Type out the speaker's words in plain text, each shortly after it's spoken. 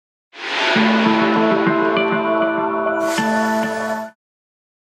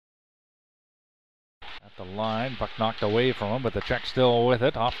At the line, puck knocked away from him, but the Czech still with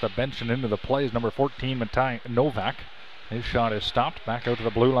it. Off the bench and into the play is number 14, Novak. His shot is stopped. Back out to the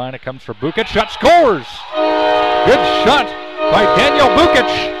blue line. It comes for Bukač. Shot scores! Good shot by Daniel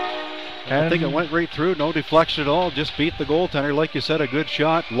Bukač. I think it went right through. No deflection at all. Just beat the goaltender. Like you said, a good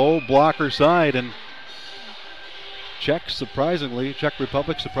shot. Low blocker side. And Czech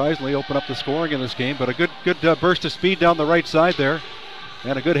Republic surprisingly opened up the scoring in this game. But a good burst of speed down the right side there.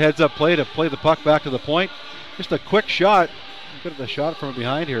 And a good heads-up play to play the puck back to the point. Just a quick shot. Good at the shot from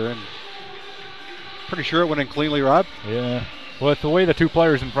behind here. And pretty sure it went in cleanly, Rob. Yeah. With the way the two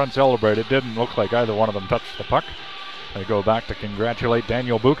players in front celebrate, it didn't look like either one of them touched the puck. They go back to congratulate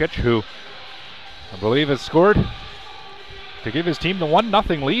Daniel Bukač, who I believe has scored to give his team the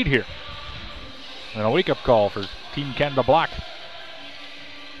 1-0 lead here. And a wake-up call for Team Canada Black.